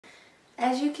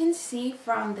As you can see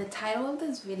from the title of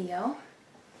this video,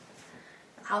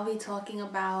 I'll be talking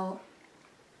about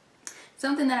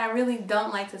something that I really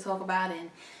don't like to talk about,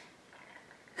 and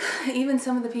even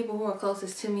some of the people who are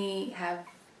closest to me have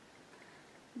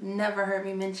never heard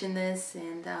me mention this,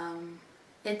 and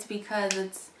it's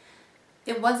because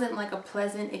it wasn't like a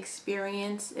pleasant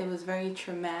experience. It was very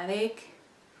traumatic.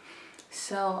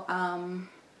 So I'm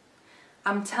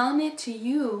telling it to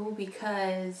you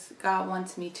because God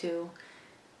wants me to.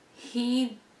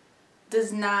 He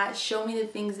does not show me the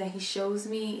things that He shows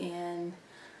me, and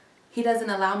He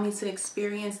doesn't allow me to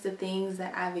experience the things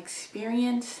that I've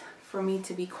experienced for me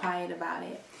to be quiet about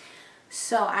it.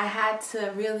 So I had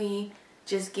to really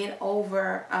just get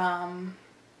over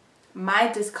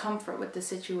my discomfort with the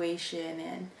situation,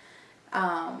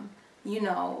 and you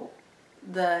know,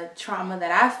 the trauma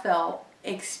that I felt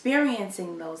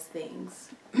experiencing those things.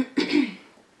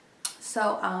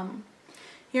 So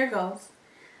here goes.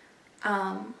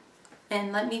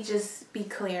 And let me just be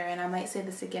clear, and I might say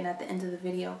this again at the end of the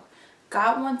video.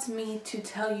 God wants me to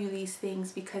tell you these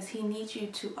things because He needs you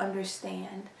to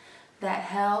understand that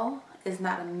hell is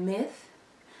not a myth.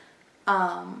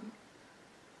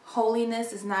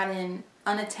 Holiness is not an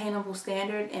unattainable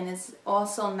standard, and it's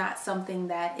also not something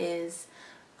that is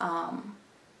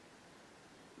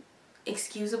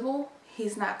excusable.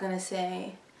 He's not going to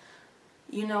say,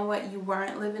 you know what, you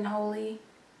weren't living holy,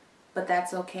 but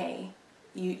that's okay.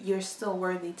 You're still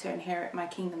worthy to inherit my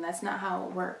kingdom. That's not how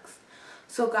it works.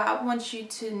 So God wants you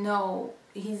to know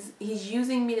He's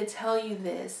using me to tell you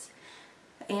this,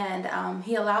 and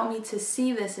He allowed me to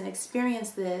see this and experience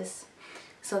this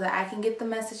so that I can get the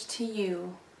message to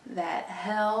you that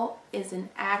hell is an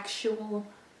actual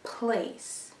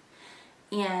place,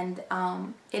 and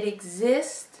it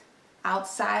exists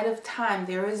outside of time.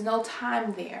 There is no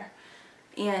time there,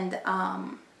 and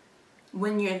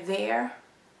when you're there,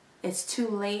 it's too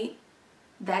late.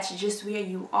 That's just where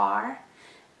you are.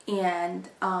 And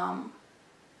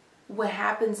what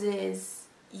happens is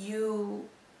you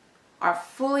are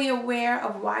fully aware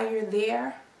of why you're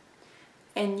there,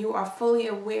 and you are fully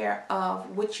aware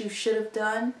of what you should have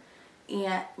done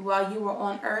and while you were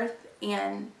on earth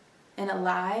and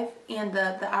alive, and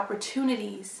the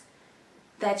opportunities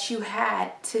that you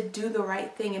had to do the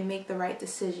right thing and make the right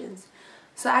decisions.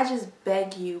 So I just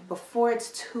beg you, before it's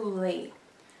too late,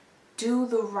 do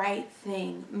the right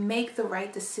thing. Make the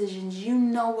right decisions. You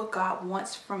know what God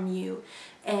wants from you.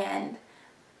 And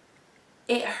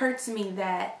it hurts me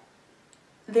that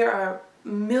there are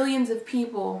millions of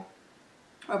people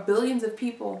or billions of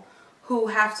people who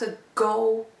have to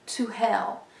go to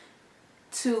hell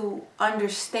to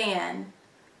understand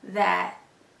that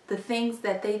the things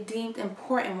that they deemed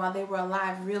important while they were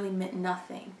alive really meant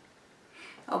nothing.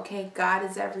 Okay, God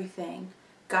is everything.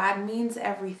 God means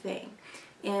everything.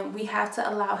 And we have to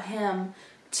allow Him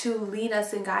to lead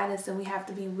us and guide us, and we have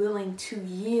to be willing to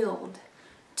yield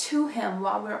to Him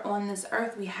while we're on this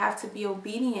earth. We have to be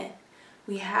obedient.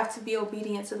 We have to be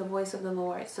obedient to the voice of the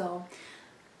Lord. So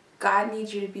God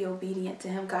needs you to be obedient to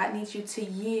Him. God needs you to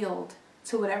yield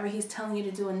to whatever He's telling you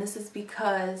to do. And this is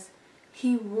because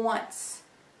He wants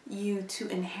you to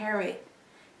inherit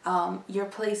your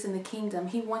place in the kingdom.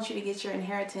 He wants you to get your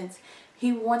inheritance.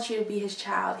 He wants you to be His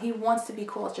child. He wants to be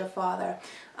called your Father.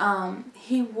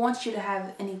 He wants you to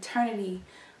have an eternity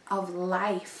of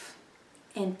life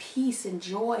and peace and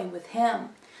joy with Him.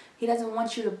 He doesn't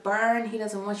want you to burn. He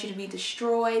doesn't want you to be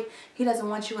destroyed. He doesn't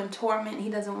want you in torment.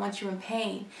 He doesn't want you in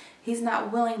pain. He's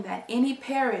not willing that any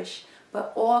perish,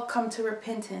 but all come to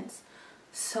repentance.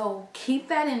 So keep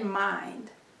that in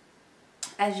mind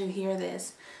as you hear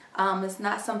this. It's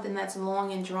not something that's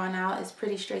long and drawn out. It's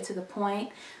pretty straight to the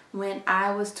point. When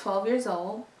I was 12 years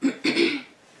old, I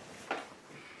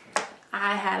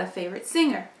had a favorite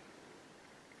singer,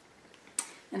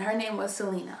 and her name was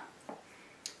Selena.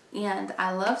 And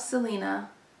I loved Selena,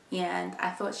 and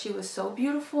I thought she was so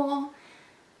beautiful,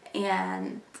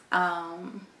 and I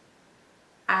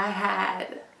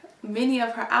had many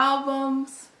of her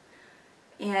albums,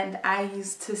 and I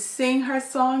used to sing her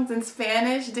songs in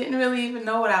Spanish. Didn't really even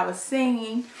know what I was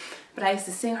singing, but I used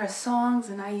to sing her songs,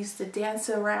 and I used to dance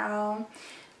around,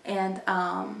 and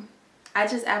I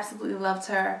just absolutely loved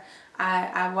her.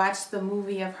 I watched the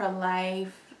movie of her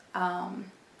life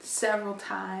several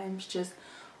times, just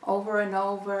over and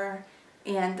over,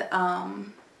 and I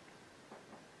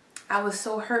was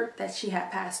so hurt that she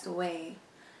had passed away,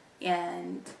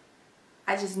 and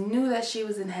I just knew that she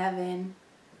was in heaven.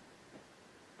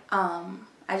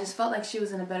 I just felt like she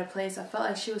was in a better place. I felt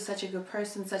like she was such a good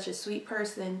person, such a sweet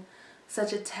person,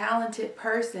 such a talented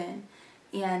person,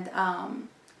 and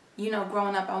you know,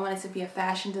 growing up, I wanted to be a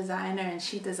fashion designer, and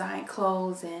she designed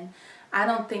clothes, and I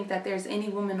don't think that there's any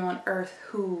woman on earth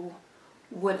who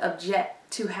would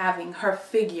object to having her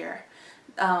figure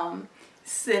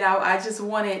sit out. I just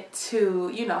wanted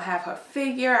to, you know, have her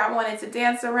figure. I wanted to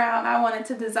dance around. I wanted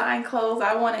to design clothes.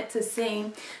 I wanted to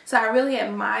sing. So I really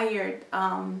admired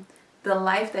the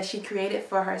life that she created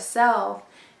for herself.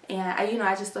 And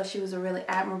I just thought she was a really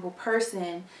admirable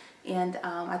person. And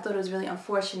I thought it was really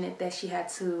unfortunate that she had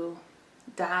to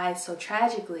die so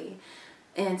tragically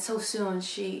and so soon.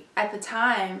 At the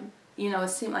time, you know, it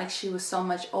seemed like she was so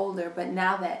much older. But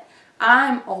now that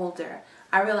I'm older,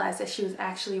 I realized that she was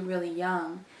actually really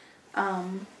young.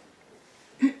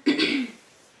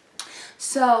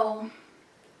 So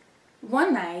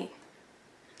one night,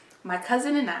 my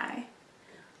cousin and I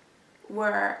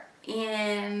were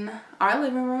in our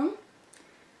living room,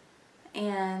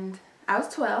 and I was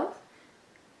 12,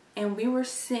 and we were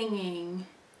singing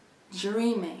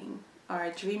Dreaming,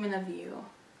 or Dreaming of You.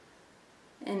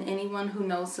 And anyone who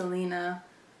knows Selena,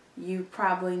 you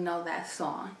probably know that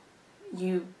song.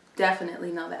 You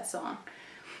definitely know that song.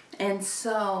 And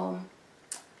so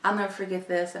I'll never forget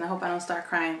this, and I hope I don't start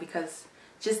crying, because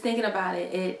just thinking about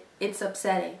it, it's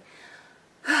upsetting.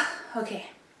 Okay,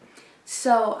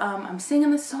 so I'm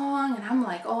singing the song, and I'm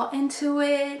like all into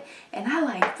it, and I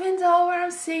like bend over,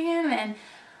 I'm singing, and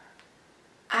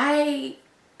I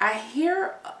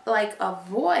hear like a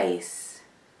voice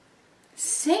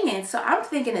singing. So I'm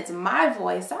thinking it's my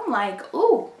voice. I'm like,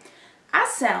 ooh, I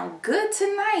sound good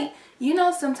tonight. You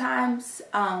know, sometimes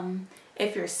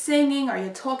if you're singing or you're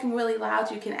talking really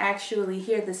loud, you can actually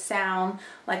hear the sound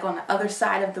like on the other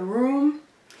side of the room.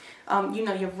 You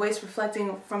know, your voice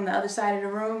reflecting from the other side of the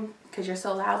room because you're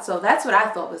so loud. So that's what I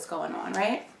thought was going on,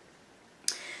 right?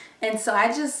 And so I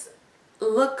just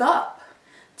look up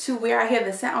to where I hear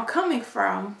the sound coming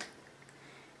from,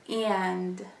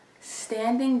 and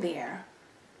standing there,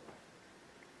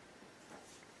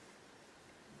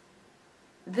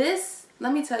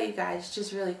 let me tell you guys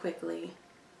just really quickly,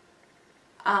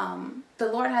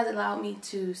 the Lord has allowed me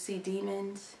to see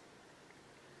demons,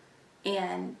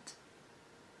 and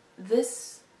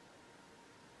it's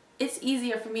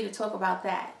easier for me to talk about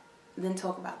that than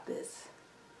talk about this.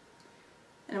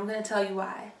 And I'm going to tell you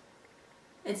why.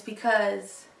 It's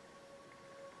because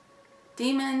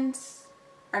demons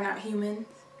are not humans.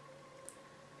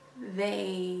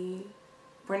 They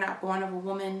were not born of a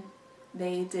woman.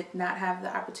 They did not have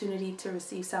the opportunity to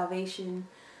receive salvation.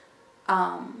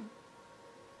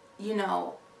 You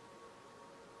know,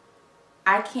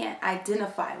 I can't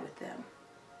identify with them.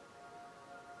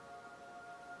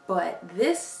 But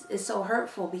this is so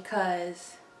hurtful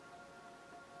because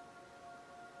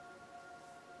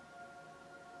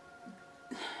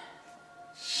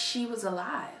she was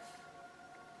alive,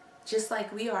 just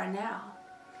like we are now.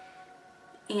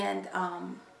 And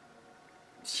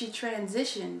she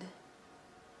transitioned.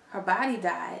 Her body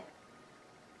died,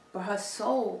 but her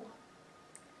soul,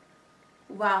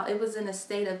 while it was in a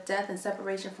state of death and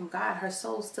separation from God, her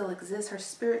soul still exists, her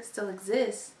spirit still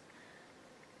exists,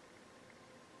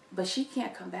 but she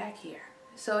can't come back here.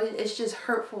 So it's just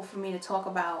hurtful for me to talk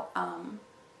about all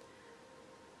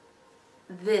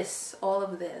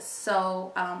of this.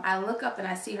 So I look up and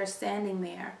I see her standing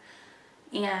there,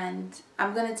 and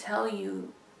I'm going to tell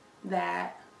you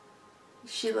that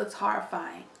she looks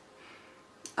horrifying.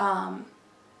 And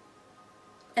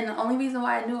the only reason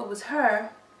why I knew it was her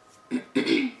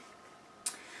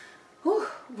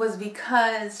was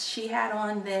because she had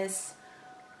on this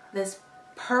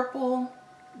purple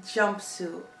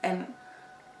jumpsuit. And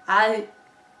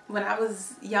when I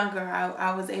was younger,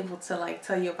 I was able to like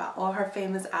tell you about all her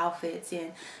famous outfits.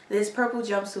 And this purple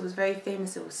jumpsuit was very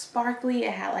famous. It was sparkly.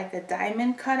 It had like a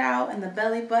diamond cut out in the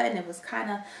belly button. It was kind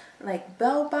of like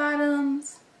bell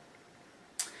bottoms.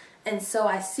 And so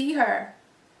I see her,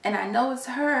 and I know it's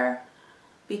her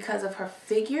because of her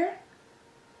figure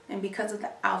and because of the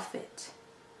outfit.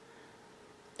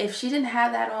 If she didn't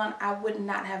have that on, I would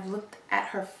not have looked at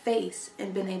her face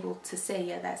and been able to say,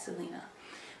 yeah, that's Selena.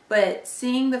 But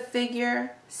seeing the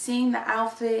figure, seeing the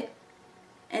outfit,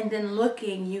 and then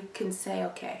looking, you can say,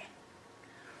 okay,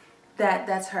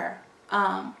 that's her.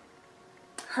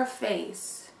 Her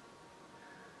face.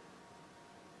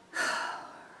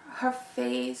 Her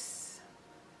face,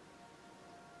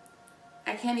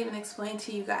 I can't even explain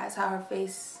to you guys how her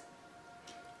face,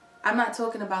 I'm not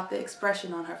talking about the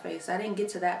expression on her face. I didn't get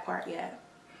to that part yet.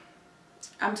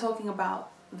 I'm talking about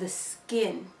the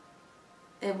skin.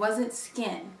 It wasn't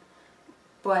skin,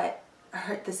 but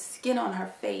the skin on her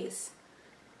face,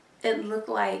 it looked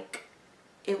like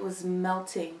it was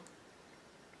melting.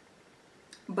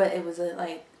 But it was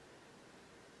like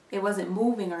It wasn't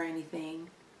moving or anything.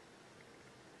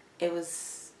 It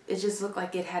just looked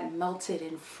like it had melted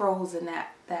and frozen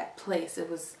that place. It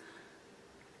was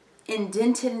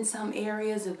indented in some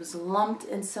areas. It was lumped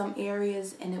in some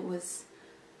areas. And it was,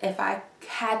 if I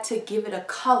had to give it a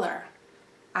color,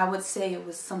 I would say it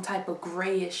was some type of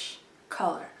grayish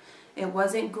color. It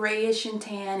wasn't grayish and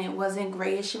tan. It wasn't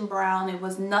grayish and brown. It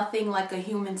was nothing like a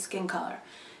human skin color.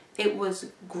 It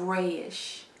was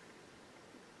grayish.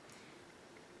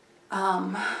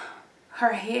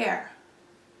 Her hair,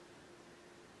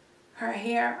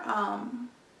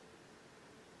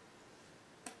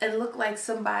 it looked like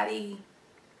somebody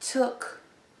took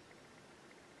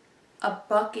a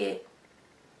bucket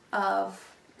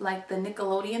of like the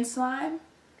Nickelodeon slime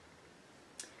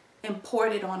and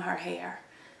poured it on her hair.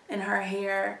 And her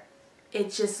hair,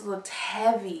 it just looked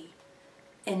heavy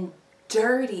and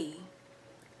dirty.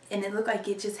 And it looked like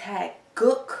it just had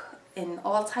gook and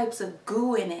all types of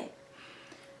goo in it.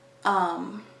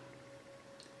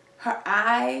 Her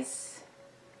eyes,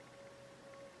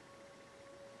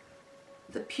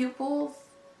 the pupils,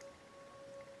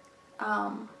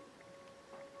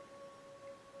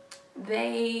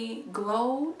 they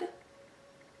glowed,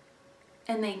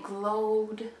 and they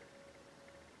glowed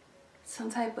some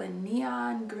type of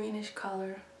neon greenish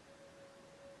color.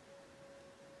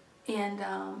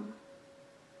 And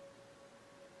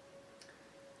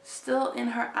still in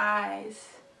her eyes,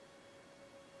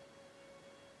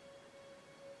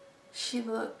 she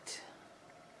looked,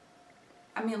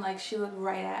 I mean, like she looked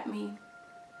right at me.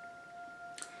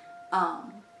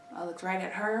 I looked right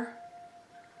at her.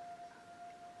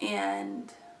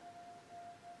 And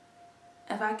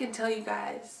if I can tell you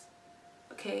guys,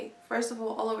 okay, first of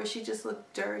all over, she just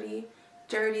looked dirty,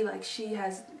 like she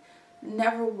has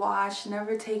never washed,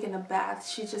 never taken a bath.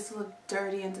 She just looked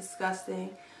dirty and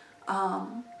disgusting.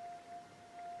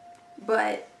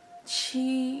 But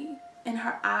she, in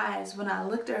her eyes, when I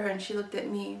looked at her and she looked at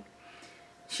me,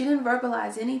 she didn't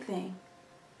verbalize anything,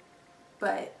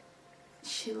 but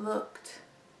she looked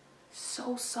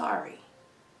so sorry.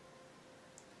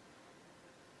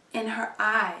 In her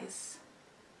eyes,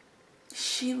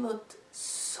 she looked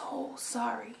so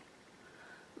sorry.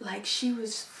 Like she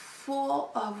was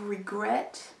full of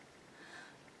regret.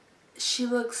 She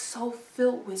looked so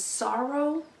filled with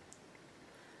sorrow.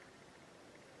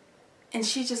 And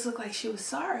she just looked like she was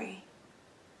sorry.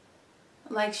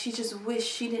 Like she just wished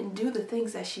she didn't do the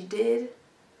things that she did.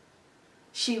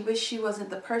 She wished she wasn't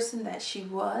the person that she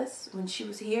was when she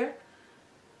was here.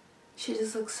 She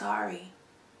just looked sorry.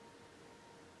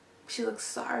 She looked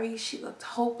sorry. She looked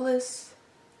hopeless.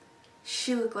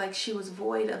 She looked like she was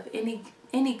void of any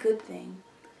good thing.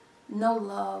 No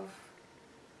love,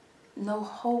 no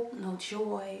hope, no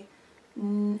joy,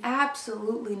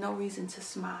 absolutely no reason to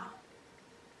smile.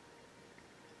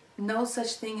 No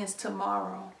such thing as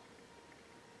tomorrow.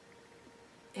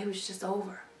 It was just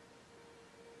over.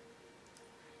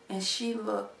 And she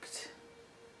looked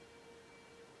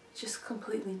just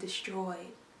completely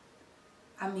destroyed.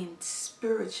 I mean,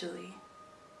 spiritually,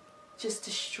 just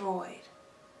destroyed.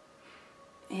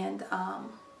 And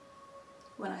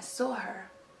when I saw her,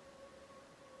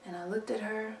 and I looked at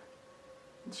her,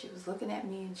 and she was looking at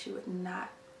me, and she would not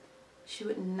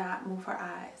move her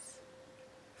eyes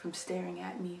from staring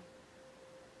at me.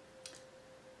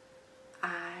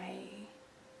 I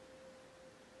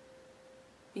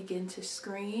began to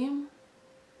scream.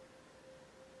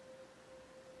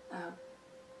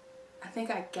 I think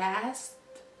I gasped.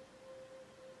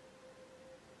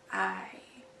 I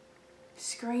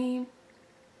screamed.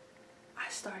 I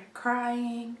started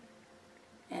crying,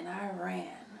 and I ran.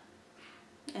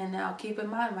 And now keep in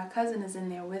mind, my cousin is in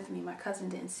there with me. My cousin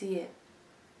didn't see it.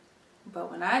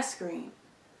 But when I screamed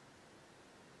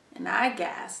and I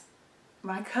gasped,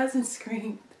 my cousin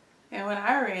screamed. And when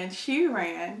I ran, she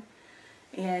ran.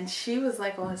 And she was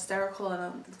like all hysterical,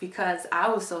 and because I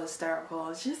was so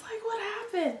hysterical. She's like, what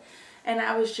happened? And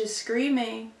I was just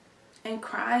screaming and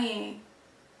crying.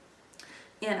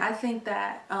 And I think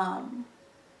that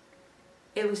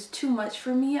it was too much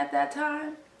for me at that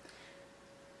time.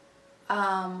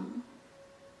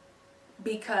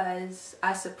 Because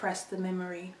I suppressed the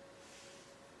memory.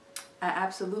 I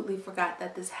absolutely forgot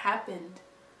that this happened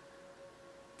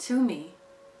to me.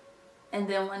 And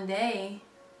then one day,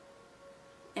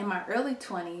 in my early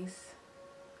 20s,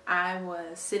 I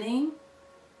was sitting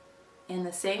in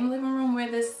the same living room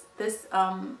where this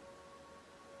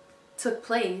took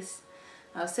place.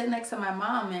 I was sitting next to my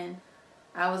mom, and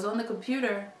I was on the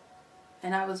computer,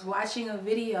 and I was watching a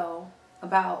video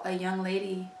about a young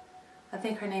lady. I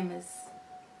think her name is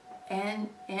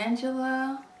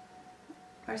Angela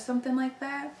or something like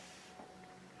that.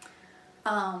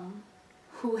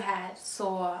 who had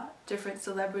saw different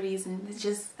celebrities and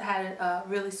just had a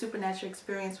really supernatural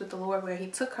experience with the Lord, where he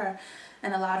took her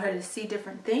and allowed her to see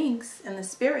different things in the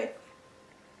spirit.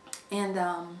 And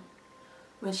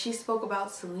when she spoke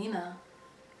about Selena,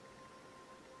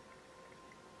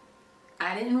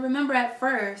 I didn't remember at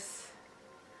first,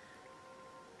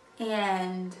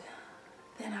 and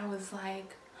then I was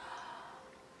like,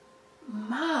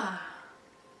 Ma,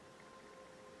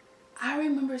 I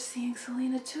remember seeing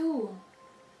Selena too,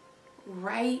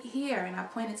 right here. And I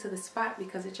pointed to the spot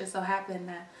because it just so happened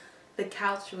that the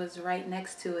couch was right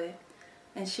next to it.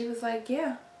 And she was like,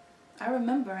 yeah, I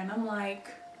remember. And I'm like,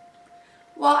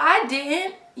 well, I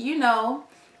didn't, you know.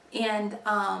 And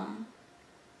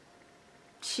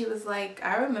she was like,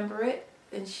 I remember it.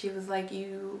 And she was like,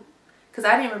 you, because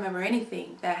I didn't remember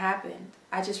anything that happened.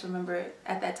 I just remember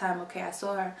at that time, okay, I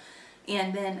saw her.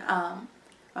 And then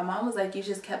my mom was like, you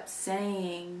just kept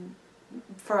saying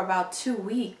for about 2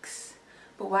 weeks,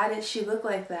 but why did she look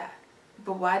like that?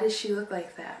 But why did she look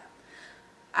like that?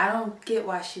 I don't get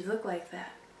why she looked like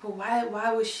that. But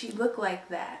why would she look like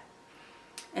that?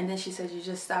 And then she said, you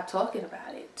just stopped talking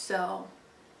about it. So,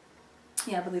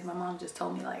 yeah, I believe my mom just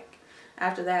told me, like,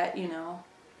 after that, you know,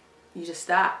 you just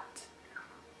stopped.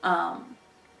 And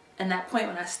that point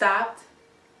when I stopped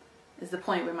is the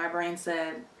point where my brain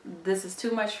said, this is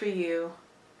too much for you.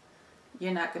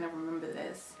 You're not going to remember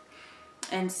this.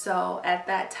 And so at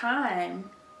that time,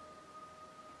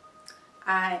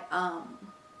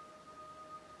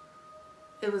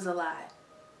 it was a lot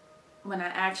when I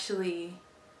actually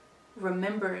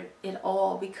remembered it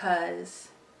all, because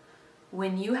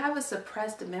when you have a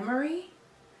suppressed memory,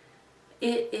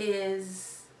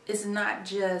 it's not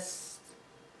just,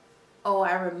 oh,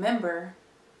 I remember.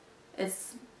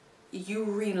 It's you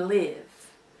relive.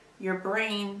 Your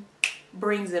brain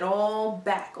brings it all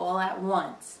back all at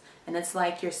once. And it's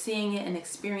like you're seeing it and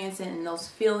experiencing it, and those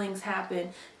feelings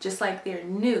happen just like they're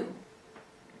new.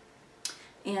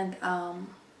 And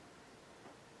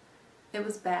it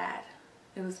was bad.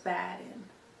 It was bad. And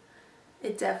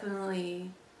it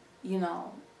definitely, you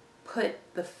know, put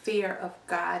the fear of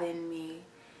God in me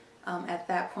at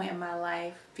that point in my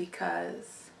life,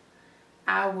 because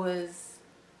I was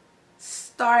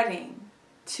starting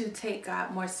to take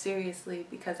God more seriously,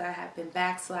 because I had been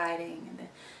backsliding and then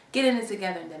getting it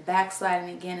together and then backsliding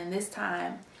again. And this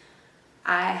time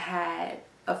I had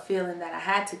a feeling that I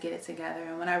had to get it together.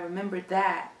 And when I remembered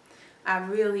that, I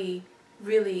really,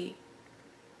 really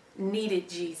needed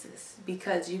Jesus,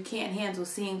 because you can't handle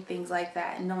seeing things like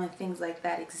that and knowing things like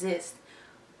that exist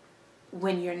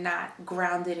when you're not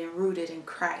grounded and rooted in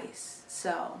Christ.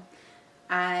 So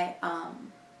I,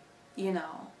 you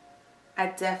know, I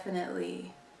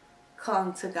definitely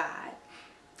clung to God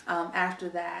after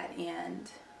that. And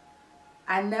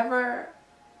I never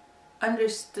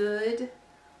understood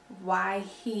why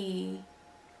he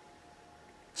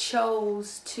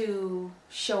chose to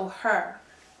show her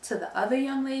to the other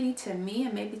young lady, to me,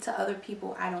 and maybe to other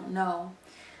people, I don't know.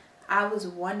 I was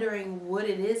wondering what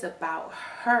it is about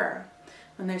her,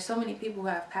 when there's so many people who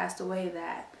have passed away,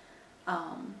 that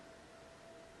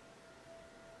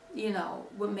you know,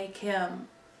 would make him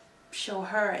show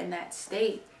her in that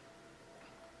state.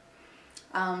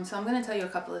 So I'm going to tell you a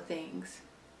couple of things.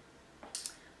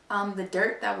 The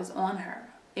dirt that was on her,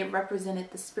 it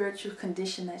represented the spiritual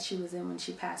condition that she was in when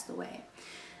she passed away.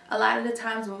 A lot of the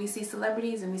times when we see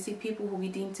celebrities and we see people who we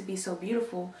deem to be so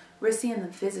beautiful, we're seeing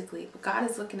them physically. But God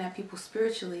is looking at people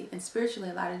spiritually, and spiritually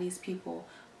a lot of these people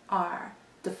are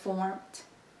deformed,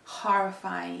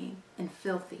 horrifying, and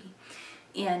filthy.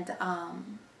 And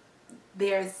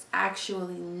there's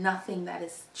actually nothing that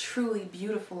is truly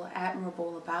beautiful or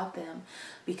admirable about them,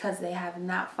 because they have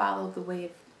not followed the way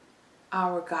of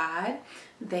our God.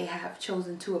 They have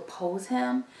chosen to oppose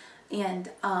him. And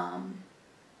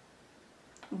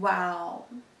while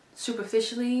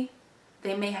superficially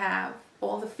they may have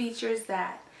all the features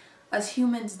that us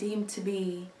humans deem to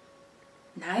be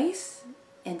nice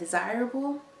and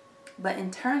desirable, but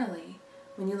internally,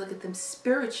 when you look at them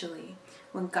spiritually,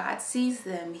 when God sees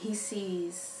them, he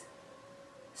sees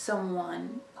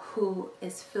someone who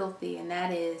is filthy, and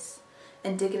that is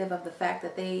indicative of the fact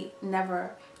that they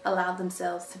never allowed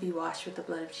themselves to be washed with the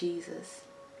blood of Jesus.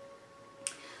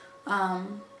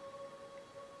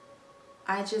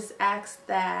 I just ask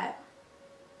that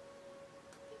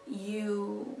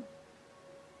you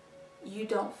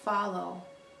don't follow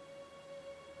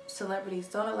celebrities.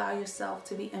 Don't allow yourself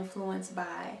to be influenced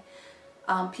by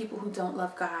people who don't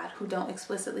love God, who don't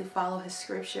explicitly follow his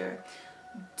scripture.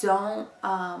 Don't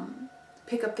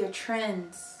pick up their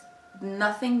trends.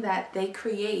 Nothing that they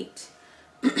create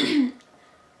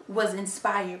was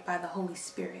inspired by the Holy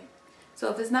Spirit. So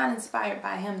if it's not inspired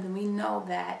by him, then we know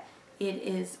that it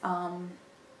is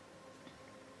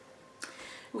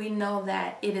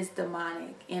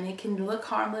demonic. And it can look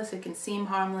harmless, it can seem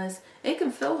harmless, it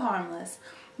can feel harmless.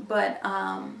 But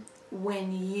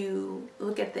when you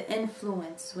look at the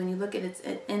influence, when you look at its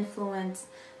influence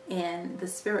and the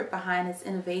spirit behind its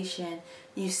innovation,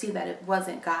 you see that it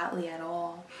wasn't godly at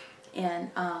all. And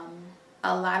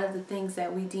a lot of the things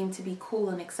that we deem to be cool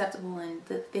and acceptable and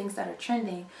the things that are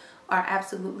trending are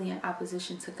absolutely in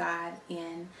opposition to God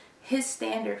and his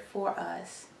standard for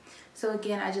us. So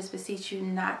again, I just beseech you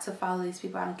not to follow these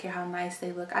people. I don't care how nice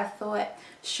they look. I thought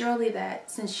surely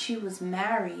that since she was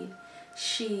married,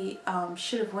 she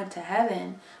should have went to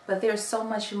heaven. But there's so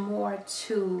much more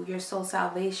to your soul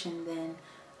salvation than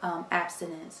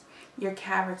abstinence. Your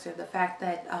character, the fact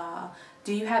that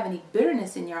do you have any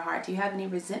bitterness in your heart? Do you have any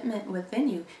resentment within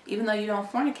you? Even though you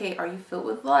don't fornicate, are you filled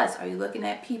with lust? Are you looking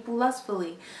at people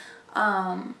lustfully?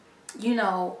 You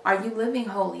know, are you living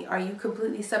holy? Are you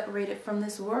completely separated from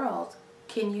this world?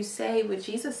 Can you say what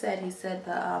Jesus said? He said,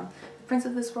 the prince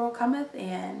of this world cometh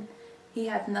and he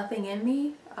hath nothing in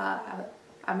me.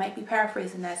 I might be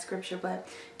paraphrasing that scripture, but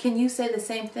can you say the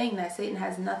same thing, that Satan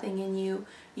has nothing in you?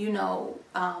 You know,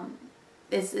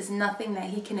 it's nothing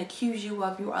that he can accuse you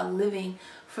of. You are living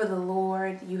for the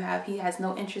Lord. He has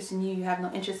no interest in you. You have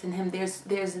no interest in him.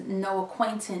 There's no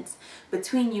acquaintance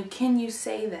between you. Can you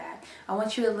say that? I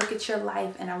want you to look at your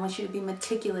life and I want you to be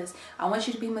meticulous. I want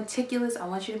you to be meticulous. I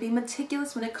want you to be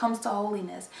meticulous when it comes to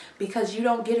holiness, because you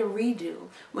don't get a redo.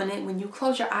 When you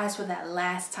close your eyes for that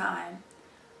last time,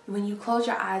 when you close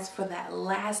your eyes for that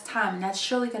last time, and that's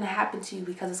surely going to happen to you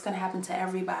because it's going to happen to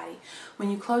everybody. When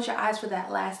you close your eyes for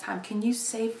that last time, can you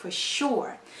say for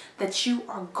sure that you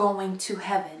are going to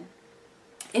heaven?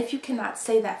 If you cannot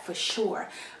say that for sure,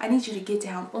 I need you to get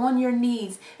down on your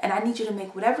knees and I need you to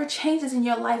make whatever changes in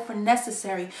your life are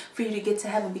necessary for you to get to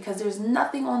heaven, because there's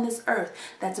nothing on this earth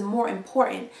that's more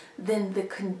important than the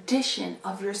condition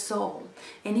of your soul.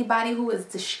 Anybody who is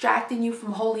distracting you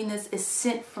from holiness is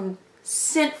sent from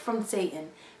Satan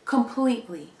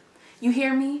completely. You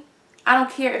hear me? I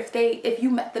don't care if you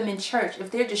met them in church.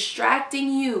 If they're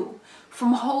distracting you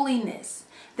from holiness,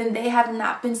 then they have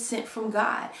not been sent from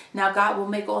God. Now God will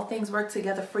make all things work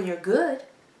together for your good,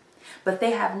 but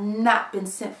they have not been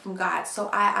sent from God. So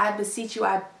I beseech you,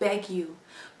 I beg you,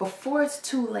 before it's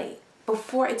too late,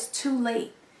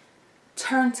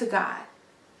 turn to God.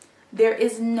 There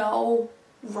is no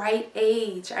right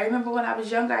age. I remember when I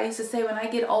was younger, I used to say, when I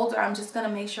get older, I'm just going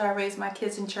to make sure I raise my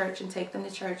kids in church and take them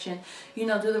to church and, you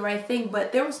know, do the right thing.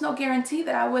 But there was no guarantee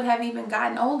that I would have even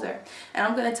gotten older. And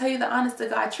I'm going to tell you the honest to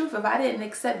God truth. If I didn't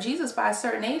accept Jesus by a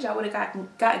certain age, I would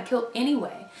have gotten killed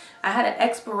anyway. I had an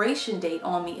expiration date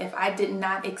on me if I did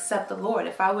not accept the Lord.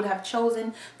 If I would have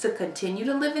chosen to continue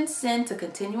to live in sin, to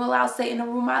continue to allow Satan to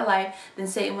rule my life, then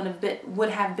Satan would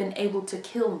have been able to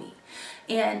kill me.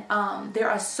 And there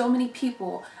are so many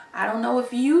people, I don't know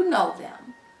if you know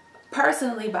them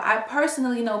personally, but I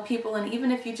personally know people, and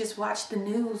even if you just watch the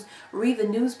news, read the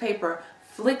newspaper,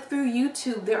 flick through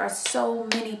YouTube, there are so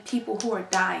many people who are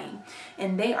dying,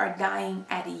 and they are dying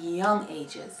at young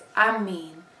ages. I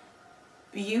mean,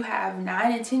 you have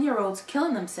 9 and 10-year-olds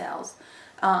killing themselves,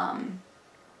 car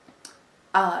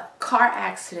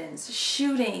accidents,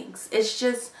 shootings. It's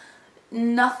just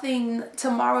nothing.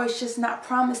 Tomorrow is just not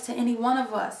promised to any one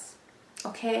of us,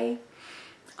 okay?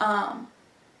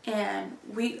 And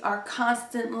we are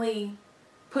constantly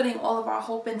putting all of our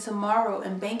hope in tomorrow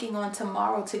and banking on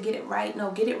tomorrow to get it right.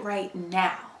 No, get it right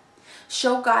now.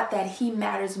 Show God that he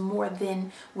matters more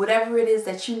than whatever it is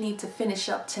that you need to finish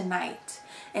up tonight.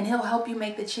 And he'll help you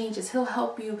make the changes. He'll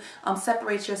help you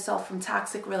separate yourself from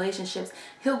toxic relationships.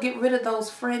 He'll get rid of those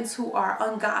friends who are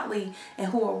ungodly and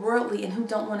who are worldly and who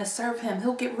don't want to serve him.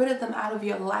 He'll get rid of them out of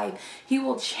your life. He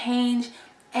will change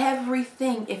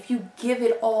everything if you give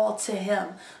it all to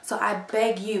him. So I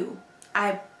beg you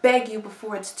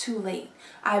before it's too late.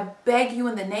 I beg you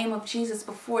in the name of Jesus,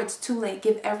 before it's too late,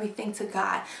 give everything to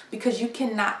God, because you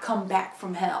cannot come back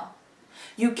from hell.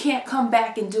 You can't come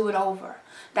back and do it over.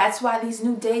 That's why these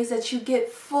new days that you get,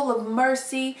 full of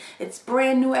mercy, it's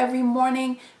brand new every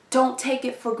morning. Don't take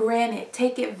it for granted.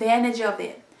 Take advantage of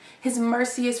it. His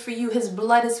mercy is for you. His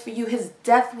blood is for you. His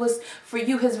death was for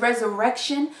you. His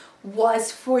resurrection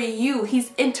was for you.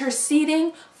 He's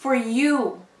interceding for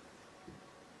you.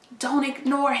 Don't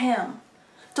ignore him.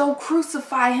 Don't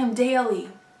crucify him daily.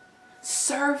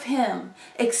 Serve him.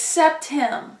 Accept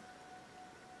him.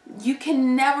 You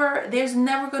can never, there's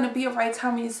never going to be a right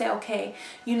time when you say, okay,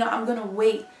 you know, I'm going to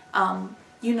wait,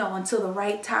 you know, until the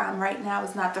right time. Right now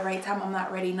is not the right time. I'm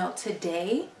not ready. No,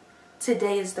 today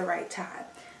today is the right time.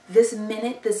 This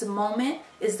minute, this moment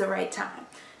is the right time.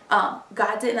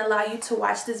 God didn't allow you to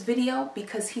watch this video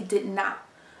because he did not,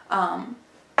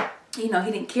 he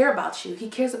didn't care about you. He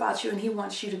cares about you, and he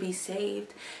wants you to be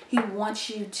saved. He wants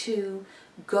you to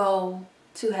go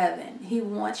to heaven. He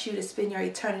wants you to spend your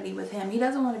eternity with him. He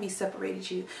doesn't want to be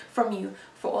separated from you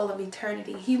for all of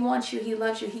eternity. He wants you. He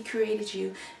loves you. He created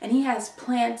you, and he has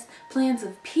plans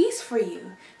of peace for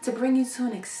you to bring you to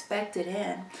an expected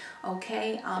end.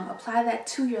 Okay, apply that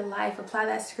to your life. Apply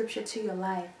that scripture to your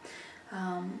life.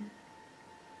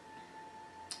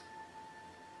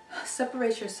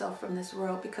 Separate yourself from this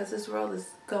world, because this world is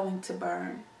going to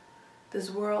burn. This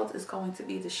world is going to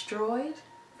be destroyed,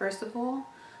 first of all,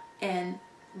 and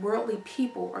worldly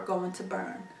people are going to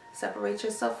burn. Separate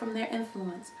yourself from their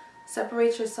influence.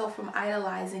 Separate yourself from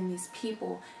idolizing these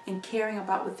people and caring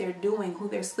about what they're doing, who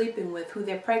they're sleeping with, who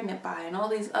they're pregnant by, and all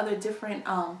these other different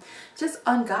just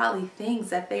ungodly things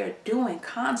that they are doing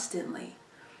constantly.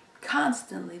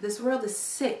 Constantly. This world is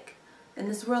sick, and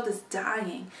this world is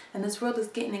dying, and this world is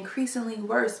getting increasingly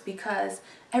worse because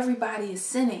everybody is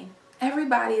sinning.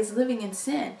 Everybody is living in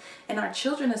sin, and our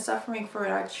children are suffering for it.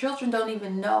 Our children don't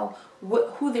even know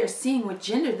who they're seeing, what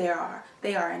gender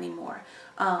they are anymore.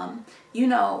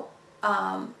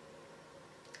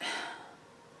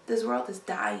 This world is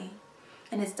dying,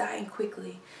 and it's dying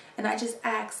quickly. And I just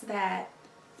ask that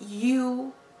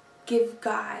you give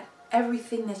God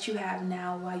everything that you have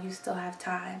now while you still have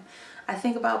time. I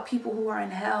think about people who are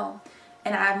in hell,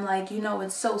 and I'm like,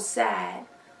 it's so sad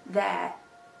that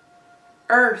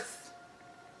earth,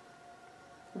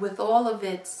 with all of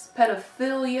its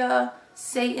pedophilia,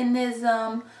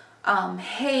 Satanism,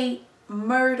 hate,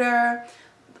 murder,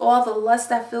 all the lust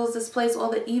that fills this place,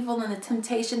 all the evil and the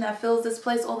temptation that fills this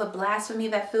place, all the blasphemy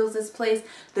that fills this place,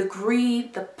 the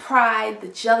greed, the pride, the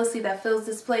jealousy that fills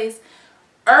this place.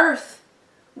 Earth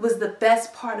was the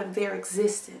best part of their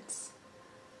existence.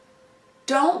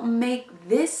 Don't make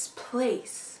this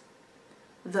place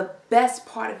the best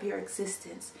part of your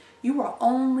existence. You are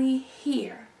only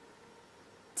here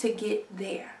to get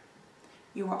there.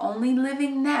 You are only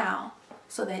living now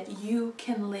so that you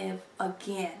can live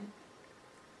again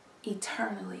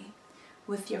eternally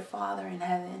with your Father in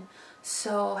heaven.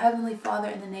 So, Heavenly Father,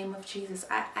 in the name of Jesus,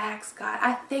 I ask, God,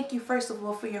 I thank you first of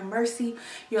all for your mercy,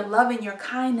 your love, and your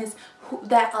kindness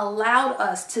that allowed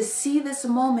us to see this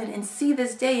moment and see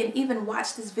this day and even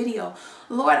watch this video.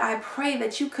 Lord, I pray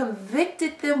that you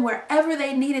convicted them wherever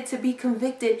they needed to be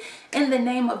convicted in the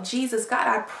name of Jesus. God,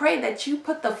 I pray that you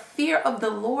put the fear of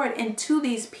the Lord into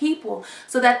these people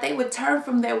so that they would turn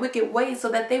from their wicked ways, so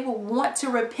that they will want to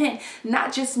repent,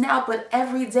 not just now, but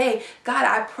every day. God,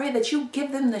 I pray that you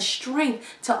give them the strength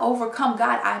to overcome.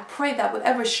 God, I pray that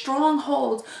whatever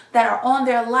strongholds that are on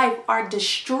their life are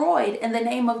destroyed in the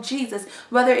name of Jesus,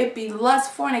 whether it be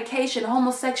lust, fornication,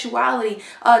 homosexuality,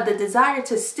 the desire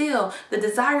to steal, the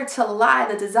desire to lie,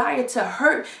 the desire to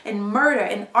hurt and murder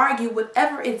and argue,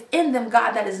 whatever is in them,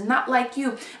 God, that is not like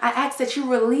you. I ask that you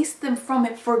release them from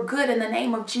it for good in the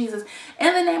name of Jesus.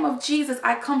 In the name of Jesus,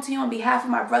 I come to you on behalf of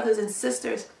my brothers and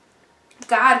sisters.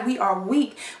 God, we are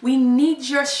weak. We need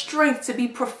your strength to be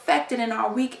perfected in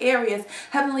our weak areas.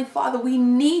 Heavenly Father, we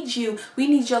need you. We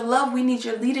need your love. We need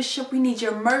your leadership. We need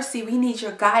your mercy. We need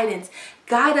your guidance.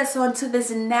 Guide us onto this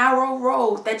narrow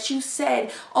road that you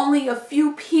said only a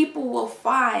few people will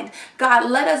find.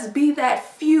 God, let us be that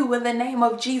few in the name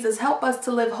of Jesus. Help us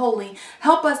to live holy.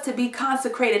 Help us to be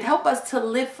consecrated. Help us to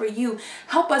live for you.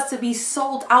 Help us to be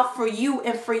sold out for you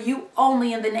and for you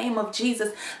only in the name of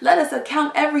Jesus. Let us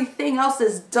account everything else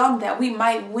as dung that we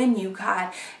might win you,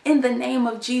 God. In the name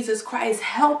of Jesus Christ,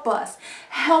 help us.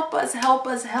 Help us, help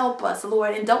us, help us,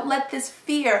 Lord. And don't let this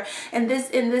fear and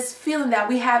this feeling that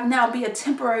we have now be a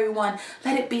temporary one.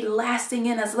 Let it be lasting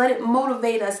in us. Let it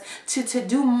motivate us to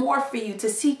do more for you, to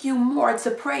seek you more,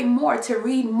 to pray more, to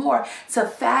read more, to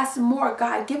fast more.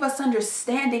 God, give us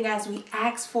understanding as we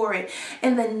ask for it.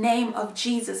 In the name of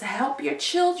Jesus, help your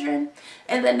children.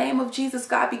 In the name of Jesus,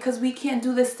 God, because we can't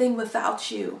do this thing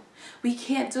without you. We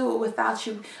can't do it without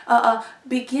you.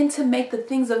 Begin to make the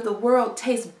things of the world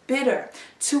taste bitter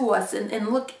to us and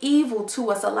look evil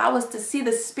to us. Allow us to see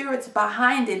the spirits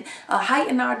behind it.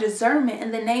 Heighten our discernment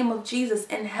in the name of Jesus,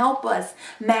 and help us,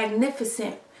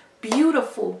 magnificent,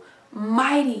 beautiful,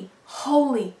 mighty,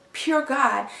 holy, pure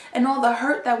God, and all the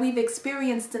hurt that we've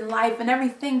experienced in life and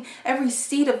everything, every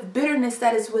seed of bitterness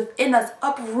that is within us,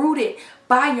 uproot it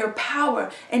by your power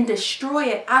and destroy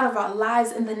it out of our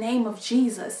lives in the name of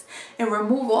Jesus, and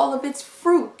remove all of its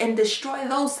fruit and destroy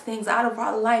those things out of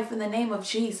our life in the name of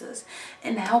Jesus.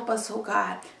 And help us, oh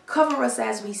God, Cover us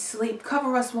as we sleep.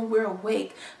 Cover us when we're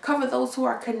awake. Cover those who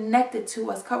are connected to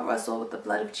us. Cover us all with the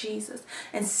blood of Jesus.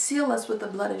 And seal us with the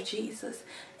blood of Jesus.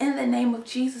 In the name of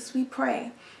Jesus we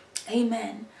pray.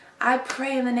 Amen. I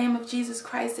pray in the name of Jesus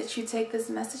Christ that you take this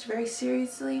message very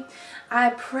seriously.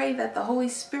 I pray that the Holy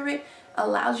Spirit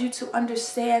allows you to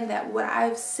understand that what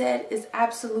I've said is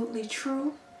absolutely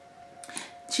true.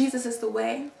 Jesus is the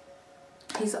way.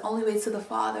 He's the only way to the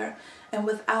Father. And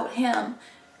without him,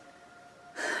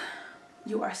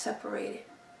 you are separated.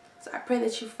 So I pray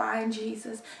that you find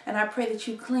Jesus. And I pray that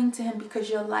you cling to him because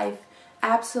your life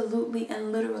absolutely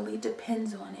and literally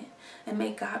depends on it. And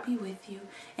may God be with you.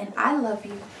 And I love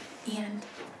you. And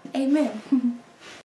amen.